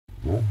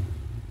The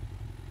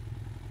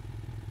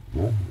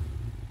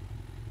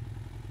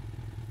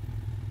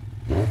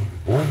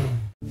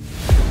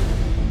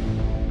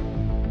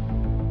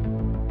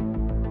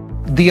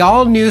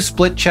all-new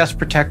split chest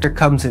protector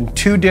comes in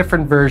 2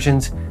 different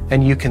versions,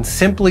 and you can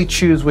simply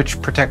choose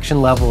which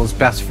protection level is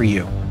best for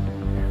you.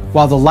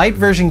 While the light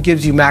version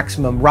gives you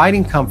maximum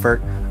riding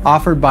comfort,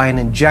 offered by an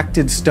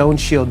injected stone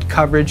shield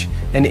coverage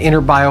and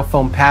inner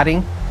biofoam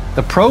padding,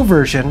 the Pro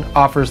version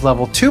offers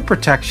level 2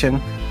 protection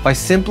by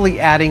simply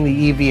adding the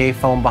EVA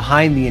foam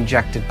behind the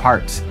injected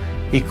parts.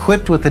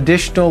 Equipped with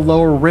additional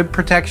lower rib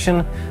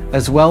protection,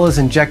 as well as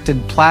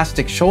injected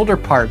plastic shoulder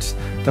parts,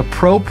 the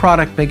Pro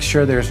product makes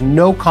sure there's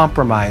no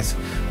compromise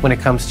when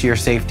it comes to your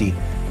safety.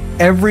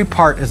 Every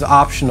part is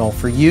optional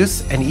for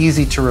use and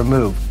easy to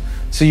remove,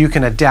 so you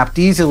can adapt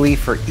easily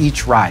for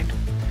each ride.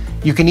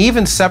 You can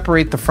even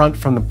separate the front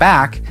from the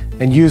back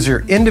and use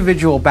your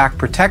individual back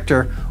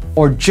protector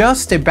or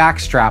just a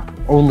back strap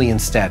only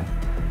instead.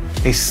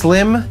 A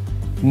slim,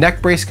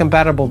 neck brace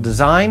compatible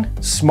design,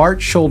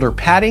 smart shoulder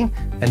padding,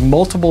 and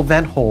multiple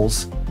vent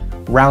holes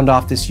round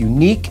off this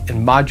unique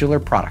and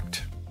modular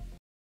product.